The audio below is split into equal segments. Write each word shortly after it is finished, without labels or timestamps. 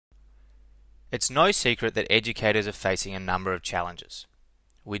It's no secret that educators are facing a number of challenges.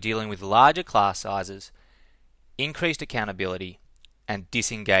 We're dealing with larger class sizes, increased accountability, and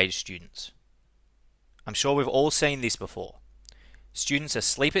disengaged students. I'm sure we've all seen this before. Students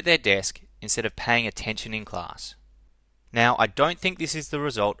asleep at their desk instead of paying attention in class. Now, I don't think this is the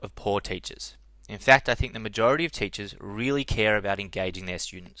result of poor teachers. In fact, I think the majority of teachers really care about engaging their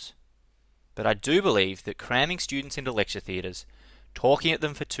students. But I do believe that cramming students into lecture theatres, talking at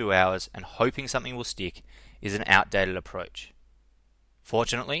them for 2 hours and hoping something will stick is an outdated approach.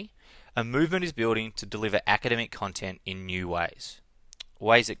 Fortunately, a movement is building to deliver academic content in new ways.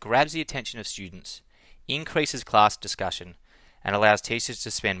 Ways that grabs the attention of students, increases class discussion, and allows teachers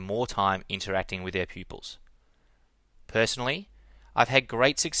to spend more time interacting with their pupils. Personally, I've had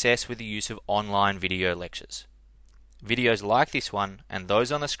great success with the use of online video lectures. Videos like this one and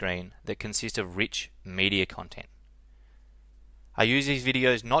those on the screen that consist of rich media content. I use these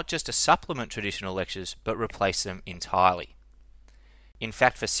videos not just to supplement traditional lectures, but replace them entirely. In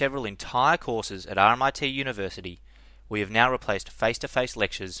fact, for several entire courses at RMIT University, we have now replaced face-to-face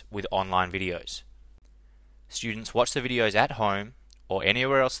lectures with online videos. Students watch the videos at home or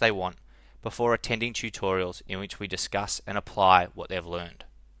anywhere else they want before attending tutorials in which we discuss and apply what they've learned.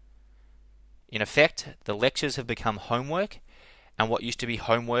 In effect, the lectures have become homework, and what used to be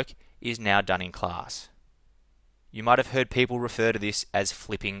homework is now done in class. You might have heard people refer to this as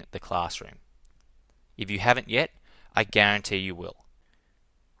flipping the classroom. If you haven't yet, I guarantee you will.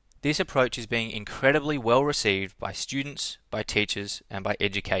 This approach is being incredibly well received by students, by teachers, and by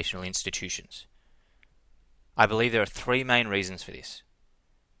educational institutions. I believe there are 3 main reasons for this.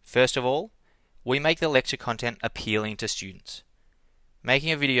 First of all, we make the lecture content appealing to students.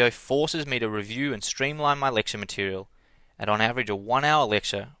 Making a video forces me to review and streamline my lecture material, and on average a 1-hour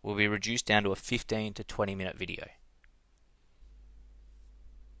lecture will be reduced down to a 15 to 20 minute video.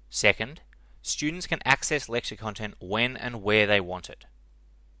 Second, students can access lecture content when and where they want it.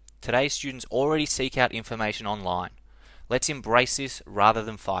 Today's students already seek out information online. Let's embrace this rather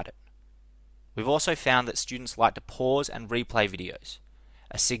than fight it. We've also found that students like to pause and replay videos,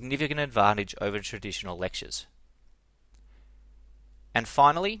 a significant advantage over traditional lectures. And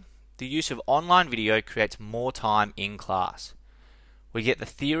finally, the use of online video creates more time in class. We get the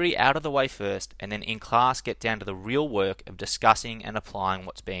theory out of the way first, and then in class get down to the real work of discussing and applying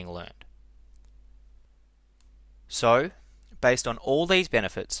what's being learned. So, based on all these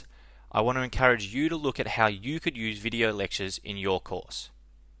benefits, I want to encourage you to look at how you could use video lectures in your course.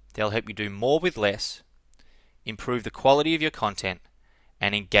 They'll help you do more with less, improve the quality of your content,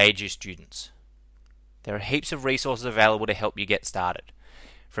 and engage your students. There are heaps of resources available to help you get started,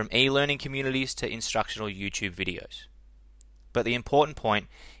 from e-learning communities to instructional YouTube videos. But the important point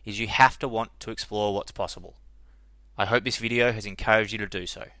is you have to want to explore what's possible. I hope this video has encouraged you to do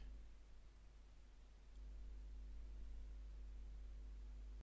so.